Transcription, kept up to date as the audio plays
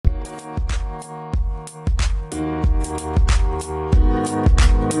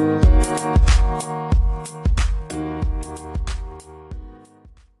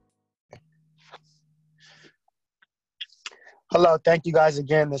So thank you guys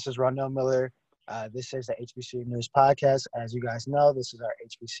again. This is Rondell Miller. This is the HBCU News Podcast. As you guys know, this is our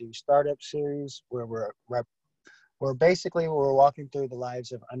HBCU Startup Series where we're walking through the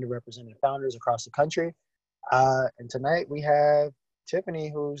lives of underrepresented founders across the country. And tonight we have Tiffany,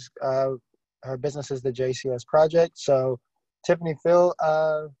 who's her business is the JCS Project. So Tiffany, feel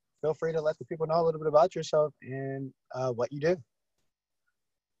free to let the people know a little bit about yourself and what you do.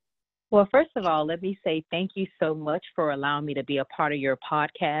 Well, first of all, let me say thank you so much for allowing me to be a part of your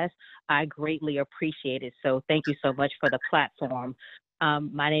podcast. I greatly appreciate it. So thank you so much for the platform.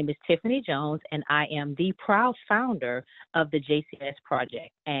 My name is Tiffany Jones, and I am the proud founder of the JCS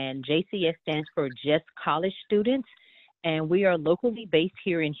Project. And JCS stands for Just College Students, and we are locally based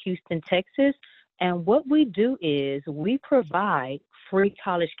here in Houston, Texas. And what we do is we provide free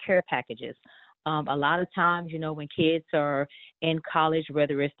college care packages. A lot of times, when kids are in college,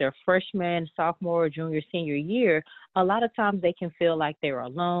 whether it's their freshman, sophomore, junior, senior year, a lot of times they can feel like they're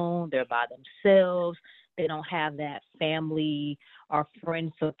alone, they're by themselves, they don't have that family or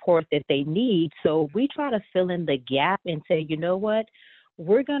friend support that they need. So we try to fill in the gap and say, you know what,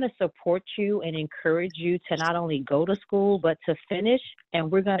 we're going to support you and encourage you to not only go to school, but to finish.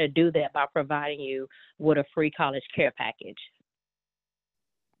 And we're going to do that by providing you with a free college care package.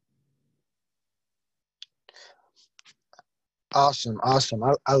 Awesome.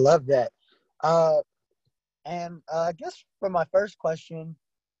 I love that. And I guess for my first question,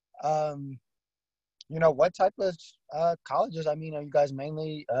 what type of colleges, are you guys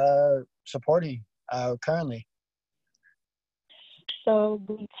mainly supporting currently? So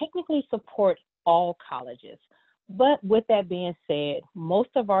we technically support all colleges. But with that being said,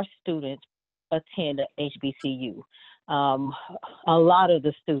 most of our students attend HBCU. A lot of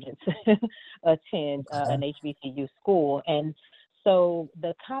the students attend an HBCU school. And so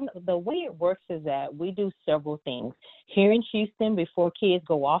the way it works is that we do several things. Here in Houston, before kids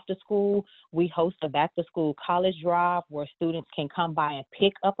go off to school, we host a back-to-school college drive where students can come by and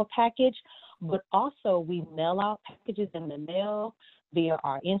pick up a package. But also we mail out packages in the mail via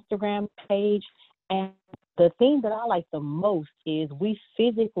our Instagram page. And the thing that I like the most is we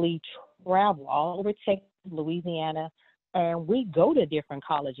physically travel all over Texas, Louisiana, and we go to different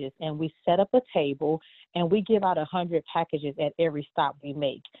colleges and we set up a table and we give out 100 packages at every stop we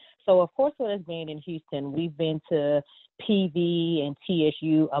make. So of course, with us being in Houston, we've been to PV and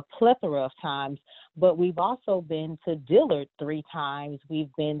TSU a plethora of times, but we've also been to Dillard 3 times.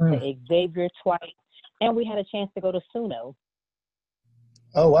 We've been to Xavier twice, and we had a chance to go to SUNO.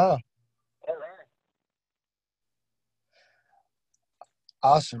 Oh, wow.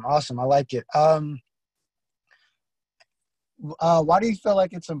 Awesome. I like it. Why do you feel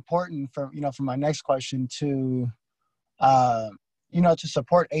like it's important for my next question to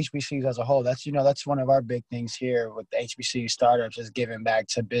support HBCUs as a whole? That's one of our big things here with the HBCU startups is giving back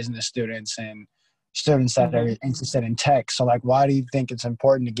to business students and students that are interested in tech. So why do you think it's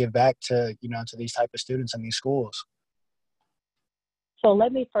important to give back to these type of students in these schools? So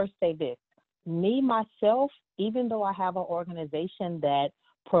let me first say this. Me, myself, even though I have an organization that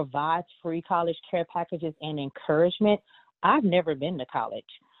provides free college care packages and encouragement, I've never been to college.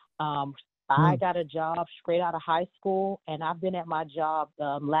 I got a job straight out of high school, and I've been at my job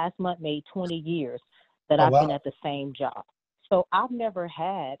last month made 20 years that I've been at the same job. So I've never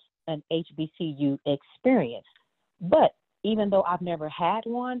had an HBCU experience. But even though I've never had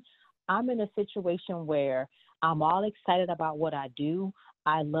one, I'm in a situation where I'm all excited about what I do.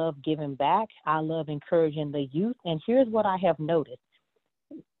 I love giving back. I love encouraging the youth. And here's what I have noticed.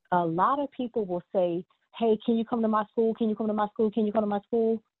 A lot of people will say, hey, can you come to my school? Can you come to my school? Can you come to my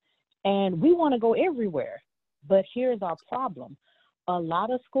school? And we want to go everywhere. But here's our problem. A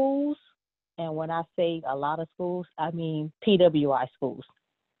lot of schools, and when I say a lot of schools, I mean PWI schools,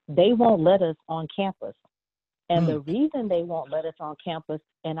 they won't let us on campus. And the reason they won't let us on campus,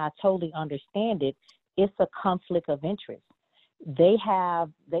 and I totally understand it, it's a conflict of interest. They have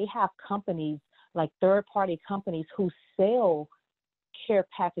companies, like third-party companies, who sell care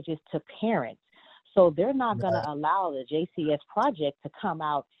packages to parents. So they're not going to allow the JCS Project to come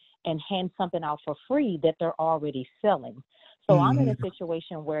out and hand something out for free that they're already selling. So I'm in a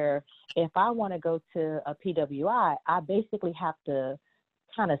situation where if I want to go to a PWI, I basically have to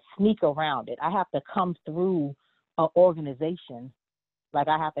kind of sneak around it. I have to come through an organization. Like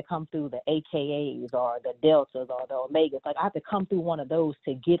I have to come through the AKAs or the Deltas or the Omegas. Like I have to come through one of those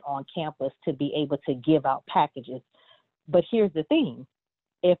to get on campus to be able to give out packages. But here's the thing.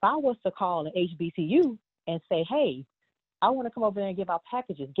 If I was to call an HBCU and say, hey, I want to come over there and give out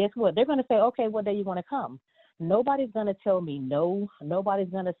packages, guess what? They're going to say, okay, what day you want to come? Nobody's going to tell me no.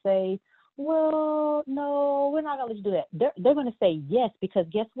 Nobody's going to say, well, no, we're not going to do that. They're going to say yes, because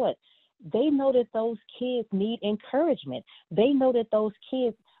guess what? They know that those kids need encouragement. They know that those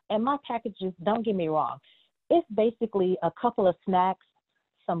kids, and my packages, don't get me wrong, it's basically a couple of snacks,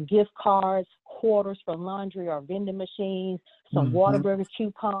 some gift cards, quarters for laundry or vending machines, some Mm-hmm. Whataburger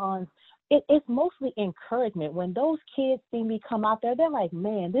coupons. It's mostly encouragement. When those kids see me come out there, they're like,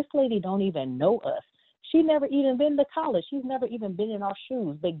 man, this lady don't even know us. She never even been to college. She's never even been in our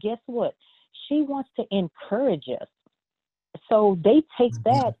shoes. But guess what? She wants to encourage us. So they take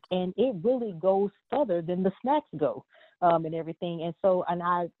that, and it really goes further than the snacks go, and everything. And so, and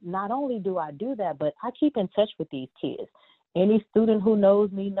I not only do I do that, but I keep in touch with these kids. Any student who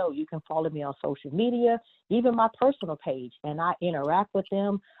knows me know you can follow me on social media, even my personal page, and I interact with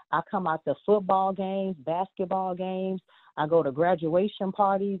them. I come out to football games, basketball games. I go to graduation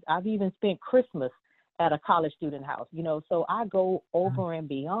parties. I've even spent Christmas at a college student house, so I go over and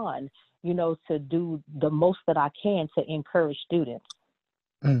beyond, to do the most that I can to encourage students.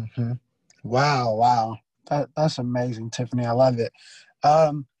 Mm-hmm. Wow, wow. That's amazing, Tiffany. I love it.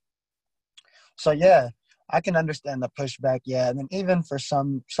 Um, so yeah, I can understand the pushback. Yeah, and then even for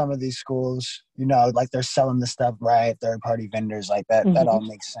some of these schools, like they're selling the stuff, right? Third party vendors like that. That all Hmm.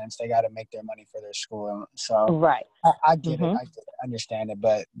 makes sense. They got to make their money for their school, and so Right. I get it. Hmm. I get it, I understand it.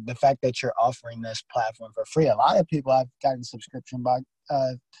 But the fact that you're offering this platform for free, a lot of people I've gotten subscription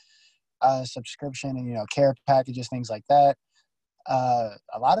and care packages, things like that.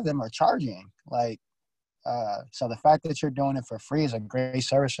 A lot of them are charging. So the fact that you're doing it for free is a great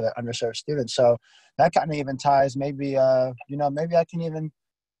service for the underserved students. So that kind of even ties maybe maybe I can even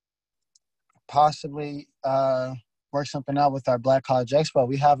possibly work something out with our Black College Expo.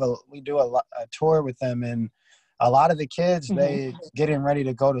 We do a tour with them, and a lot of the kids, Hmm. they getting ready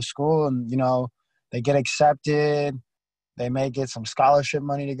to go to school, and they get accepted. They may get some scholarship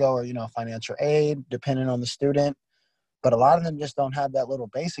money to go, or financial aid depending on the student. But a lot of them just don't have that little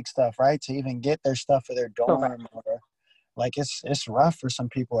basic stuff, right, to even get their stuff for their Correct. dorm, or like it's rough for some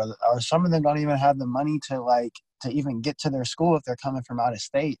people, or some of them don't even have the money to even get to their school if they're coming from out of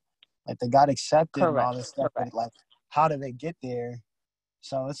state. Like they got accepted and Correct. all this stuff, but Correct. like how do they get there?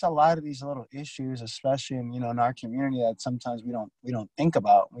 So it's a lot of these little issues, especially in our community, that sometimes we don't think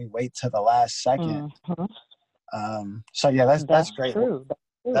about. We wait till the last second. Hmm. So yeah, that's That's great. true. That's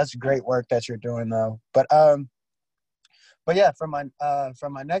true. That's great work that you're doing though. But yeah, for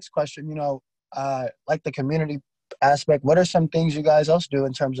my next question, like the community aspect, what are some things you guys else do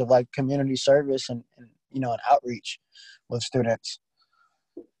in terms of like community service and outreach with students?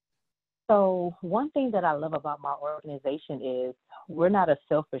 So one thing that I love about my organization is we're not a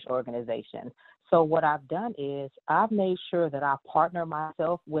selfish organization. So what I've done is I've made sure that I partner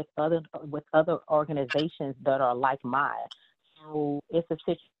myself with other organizations that are like mine. So it's a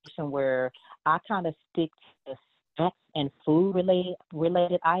situation where I kind of stick to snacks and food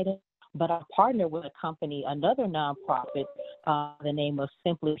related items, but I partner with a company, another nonprofit, the name of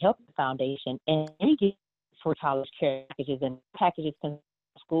Simply Health Foundation, and they get for college care packages, and packages can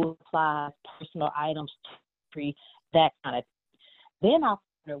school supplies, personal items, free, that kind of. Then I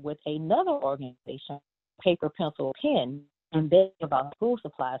partnered with another organization, Paper, Pencil, Pen, and they about school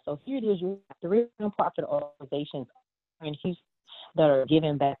supplies. So here it is, you have three nonprofit organizations in Houston that are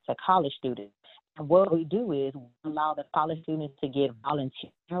giving back to college students. And what we do is we allow the college students to get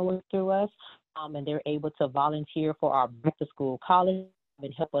volunteer work through us, and they're able to volunteer for our back to school college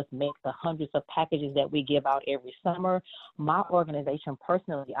and help us make the hundreds of packages that we give out every summer. My organization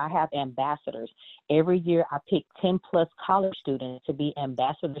personally, I have ambassadors. Every year I pick 10 plus college students to be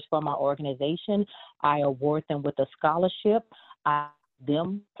ambassadors for my organization. I award them with a scholarship. I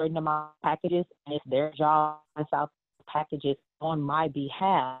them certain amount of packages, and it's their job to send out packages on my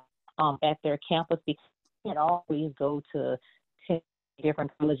behalf at their campus, because I can't always go to 10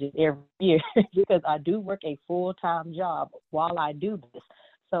 different colleges every year because I do work a full-time job while I do this.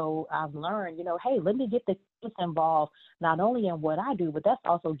 So I've learned, hey, let me get the kids involved not only in what I do, but that's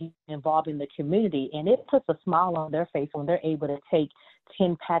also getting involved in the community. And it puts a smile on their face when they're able to take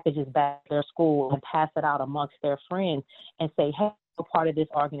 10 packages back to their school and pass it out amongst their friends and say, hey, I'm part of this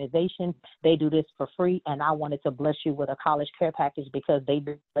organization. They do this for free, and I wanted to bless you with a college care package because they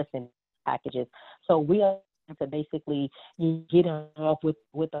do blessing packages. So we are to basically get involved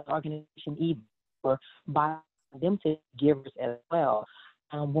with the organization even or by them to givers as well.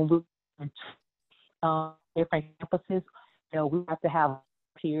 When we different campuses, we have to have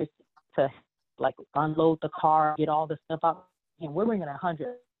peers to like unload the car, get all the stuff out. And we're bringing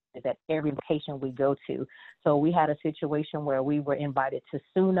 100 at every location we go to. So we had a situation where we were invited to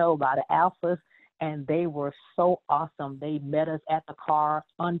Suno by the Alphas, and they were so awesome. They met us at the car,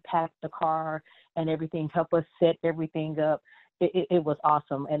 unpacked the car and everything, helped us set everything up. It was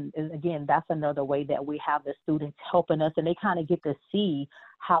awesome. And again, that's another way that we have the students helping us, and they kind of get to see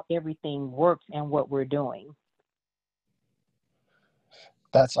how everything works and what we're doing.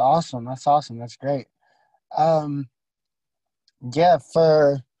 That's awesome. That's awesome. That's great.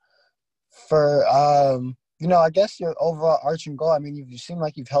 Yeah, I guess your overall arching goal, I mean, you seem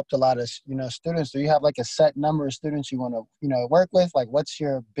like you've helped a lot of, students. Do you have like a set number of students you want to, work with? Like, what's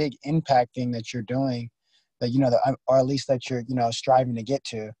your big impact thing that you're doing that, or at least that you're, striving to get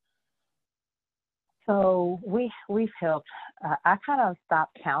to? So we've helped. I kind of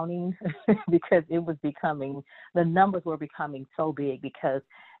stopped counting because the numbers were becoming so big, because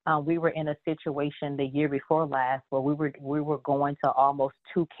we were in a situation the year before last where we were going to almost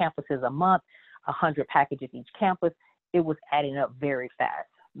 2 campuses a month, 100 packages each campus. It was adding up very fast,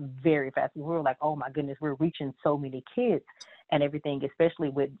 very fast. We were like, oh my goodness, we're reaching so many kids and everything, especially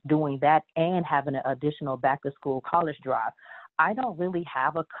with doing that and having an additional back to school college drive. I don't really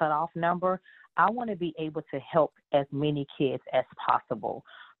have a cutoff number. I want to be able to help as many kids as possible,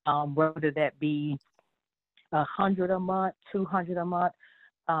 whether that be 100 a month, 200 a month.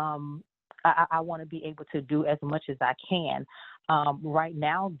 I want to be able to do as much as I can. Right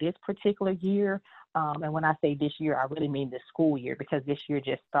now, this particular year, and when I say this year, I really mean this school year, because this year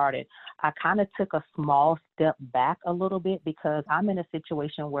just started. I kind of took a small step back a little bit, because I'm in a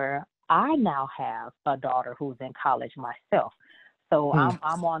situation where I now have a daughter who's in college myself. So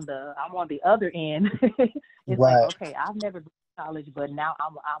I'm on the other end. It's Right. like, okay, I've never been to college, but now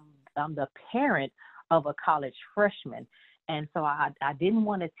I'm the parent of a college freshman. And so I didn't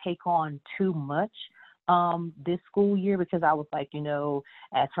want to take on too much this school year, because I was like,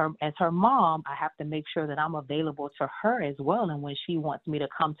 as her mom, I have to make sure that I'm available to her as well. And when she wants me to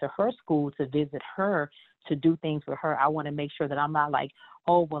come to her school to visit her, to do things with her, I want to make sure that I'm not like,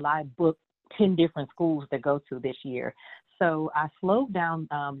 oh, well, I booked 10 different schools to go to this year. So I slowed down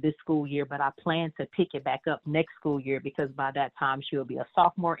this school year, but I plan to pick it back up next school year, because by that time she'll be a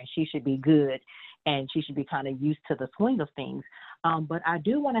sophomore and she should be good, and she should be kind of used to the swing of things. But I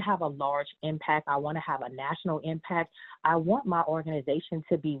do want to have a large impact. I want to have a national impact. I want my organization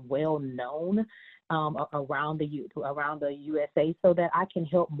to be well known around the USA, so that I can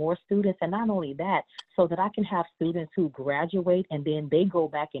help more students. And not only that, so that I can have students who graduate and then they go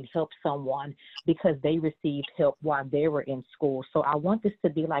back and help someone because they received help while they were in school. So I want this to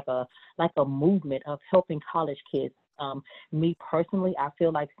be like a movement of helping college kids. Me personally, I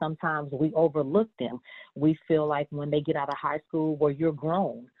feel like sometimes we overlook them. We feel like when they get out of high school, well, you're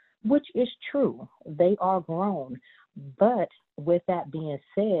grown, which is true. They are grown. But with that being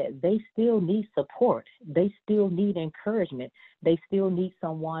said, they still need support. They still need encouragement. They still need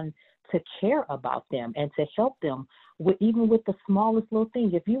someone to care about them and to help them with, even with the smallest little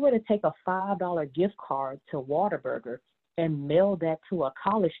things. If you were to take a $5 gift card to Whataburger and mail that to a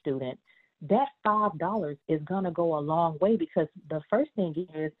college student, that $5 is going to go a long way, because the first thing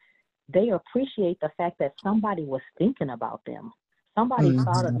is they appreciate the fact that somebody was thinking about them. Somebody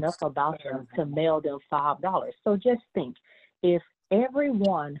thought enough about them to mail them $5. So just think, if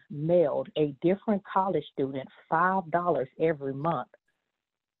everyone mailed a different college student $5 every month,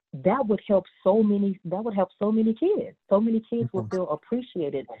 that would help so many kids. So many kids will feel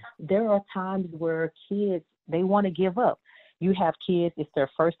appreciated. There are times where kids, they want to give up. You have kids, it's their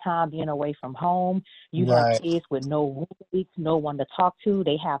first time being away from home. You have kids with no roommates, no one to talk to.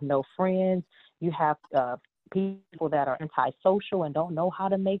 They have no friends. You have people that are antisocial and don't know how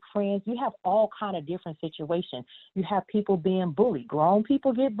to make friends. You have all kind of different situations. You have people being bullied. Grown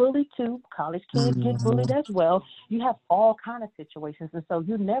people get bullied too. College kids get bullied as well. You have all kind of situations. And so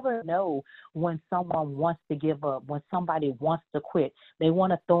you never know when someone wants to give up, when somebody wants to quit. They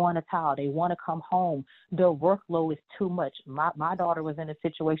want to throw in a towel. They want to come home. Their workload is too much. My daughter was in a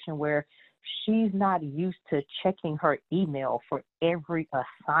situation where she's not used to checking her email for every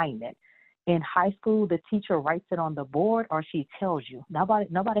assignment. In high school, the teacher writes it on the board, or she tells you.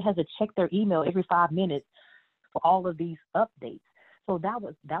 Nobody has to check their email every 5 minutes for all of these updates. So that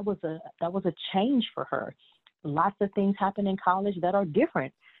was a change for her. Lots of things happen in college that are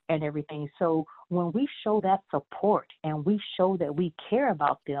different and everything. So when we show that support and we show that we care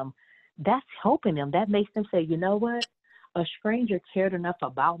about them, that's helping them. That makes them say, you know what? A stranger cared enough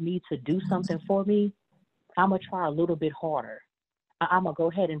about me to do something for me. I'm going to try a little bit harder. I'm going to go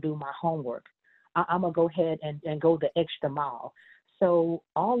ahead and do my homework. I'm going to go ahead and go the extra mile. So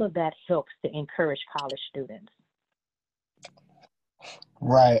all of that helps to encourage college students.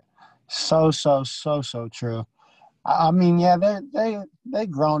 Right. So true. I mean, yeah, they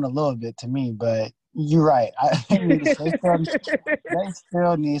grown a little bit to me, but you're right. They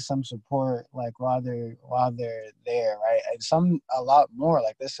still need some support, like while they're there, right? And some a lot more.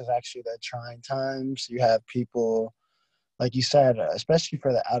 Like this is actually the trying times. You have people, like you said, especially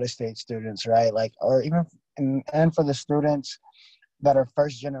for the out of state students, right? Like, or even and for the students that are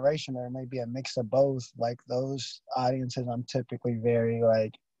first generation, or maybe a mix of both. Like those audiences, I'm typically very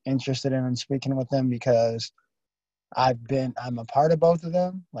like interested in and speaking with them because I'm a part of both of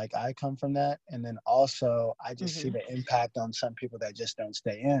them. Like I come from that. And then also I just see Hmm. the impact on some people that just don't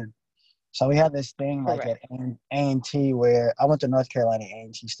stay in. So we have this thing like at Correct. A&T where I went to North Carolina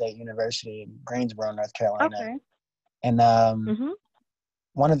A&T State University in Greensboro, North Carolina. Okay. And Hmm.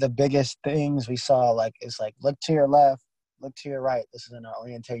 one of the biggest things we saw like is like look to your left, look to your right. This is in our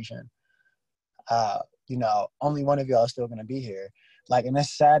orientation. uh, only one of y'all is still going to be here. Like, and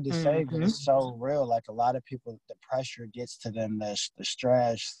it's sad to say, but Hmm. it's so real. Like, a lot of people, the pressure gets to them, the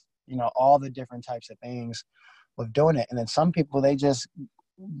stress, all the different types of things with doing it. And then some people, they just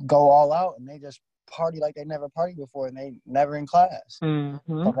go all out and they just party like they never partied before and they never in class. Hmm.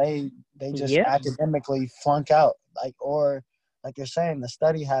 So they just Yep. academically flunk out, like or like you're saying, the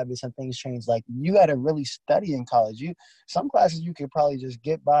study habits and things change. Like you got to really study in college. You some classes you could probably just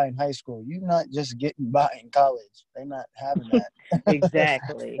get by in high school. You're not just getting by in college. They're not having that.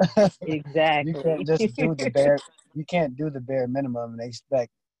 Exactly. You can't Exactly. just do the bare. You can't do the bare minimum and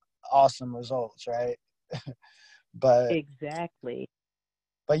expect awesome results, right? But Exactly.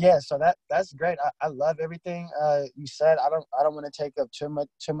 but yeah, so that's great. I love everything you said. I don't want to take up too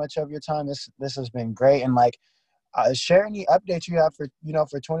much of your time. This has been great. And like share any updates you have for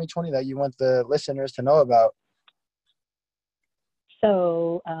 2020 that you want the listeners to know about.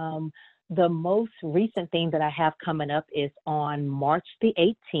 So, the most recent thing that I have coming up is on March the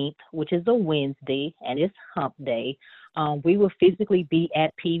 18th, which is a Wednesday, and it's Hump Day. We will physically be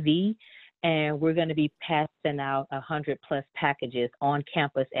at PV, and we're going to be passing out 100 plus packages on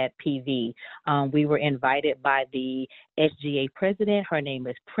campus at PV. We were invited by the SGA president. Her name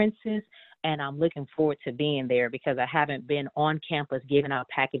is Princess. And I'm looking forward to being there because I haven't been on campus giving out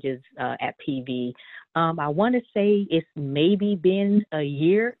packages at PV. I want to say it's maybe been a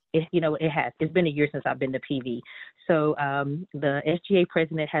year. It has. It's been a year since I've been to PV. So the SGA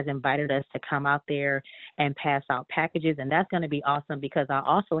president has invited us to come out there and pass out packages, and that's going to be awesome because I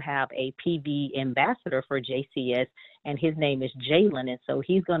also have a PV ambassador for JCS, and his name is Jalen, and so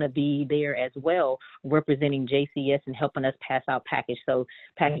he's going to be there as well, representing JCS and helping us pass out packages. So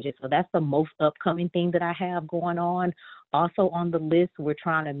that's the most upcoming thing that I have going on. Also on the list, we're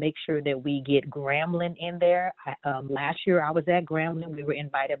trying to make sure that we get Grambling in there. Last year I was at Grambling. We were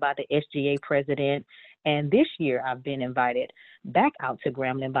invited by the SGA president. And this year I've been invited back out to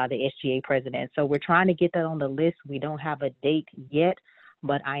Grambling by the SGA president. So we're trying to get that on the list. We don't have a date yet,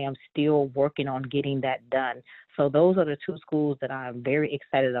 but I am still working on getting that done. So those are the two schools that I'm very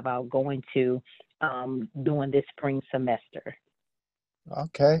excited about going to during this spring semester.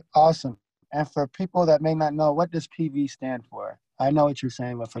 Okay, awesome. And for people that may not know, what does PV stand for? I know what you're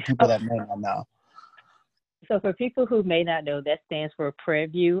saying, but for people Oh, that may not know. so for people who may not know, that stands for Prairie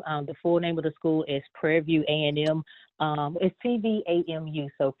View. The full name of the school is Prairie View A&M. It's PVAMU,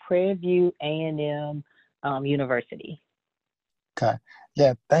 so Prairie View A&M University. Okay.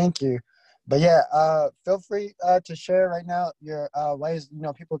 Yeah, thank you. But yeah, feel free to share right now your ways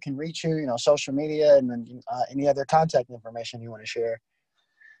people can reach you, social media, and then any other contact information you want to share.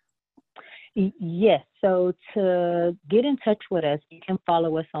 Yes. So to get in touch with us, you can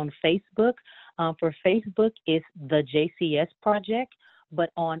follow us on Facebook. For Facebook, it's the JCS Project, but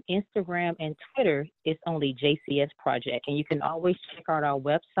on Instagram and Twitter, it's only JCS Project. And you can always check out our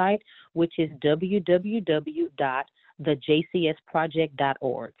website, which is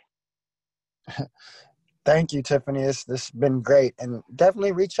www.thejcsproject.org. Thank you, Tiffany. This has been great, and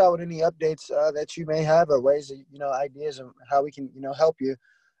definitely reach out with any updates that you may have or ways that ideas of how we can help you.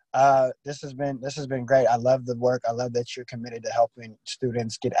 This has been great. I love the work. I love that you're committed to helping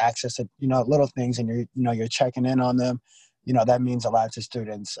students get access to little things, and you're checking in on them. That means a lot to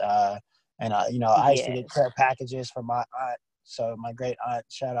students. And I used to get Yes. care packages from my aunt. So my great aunt.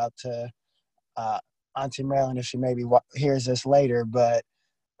 Shout out to uh, Auntie Marilyn if she maybe hears this later, but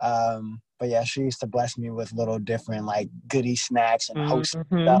yeah, she used to bless me with little different like goodie snacks and host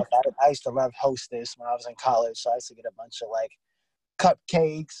Mm-hmm. stuff. I used to love Hostess when I was in college, so I used to get a bunch of like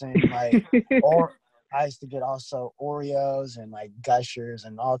cupcakes and like or I used to get also Oreos and like Gushers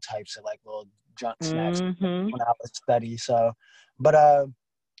and all types of like little junk snacks Mm-hmm. when I was study. So, but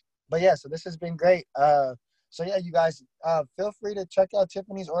but yeah, so this has been great. So yeah, you guys, feel free to check out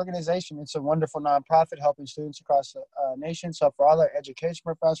Tiffany's organization. It's a wonderful nonprofit helping students across the nation. So for all our education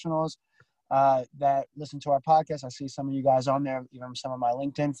professionals that listen to our podcast, I see some of you guys on there, even some of my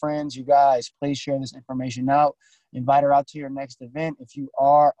LinkedIn friends. You guys, please share this information out. Invite her out to your next event. If you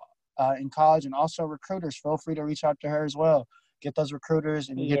are in college, and also recruiters, feel free to reach out to her as well. Get those recruiters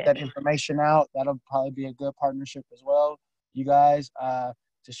and get that information out. That'll probably be a good partnership as well. You guys,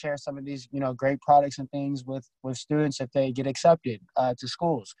 to share some of these, great products and things with students if they get accepted to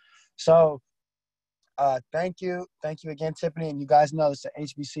schools. So thank you again, Tiffany. And you guys know it's the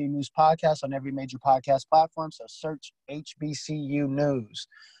HBCU News podcast on every major podcast platform. So search HBCU News,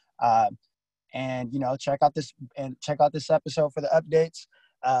 and check out this episode for the updates.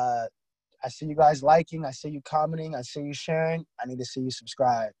 I see you guys liking. I see you commenting. I see you sharing. I need to see you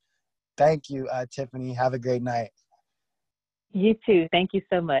subscribe. Thank you, Tiffany. Have a great night. You too. Thank you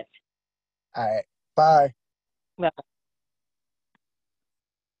so much. All right. Bye.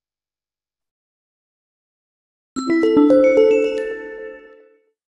 Bye.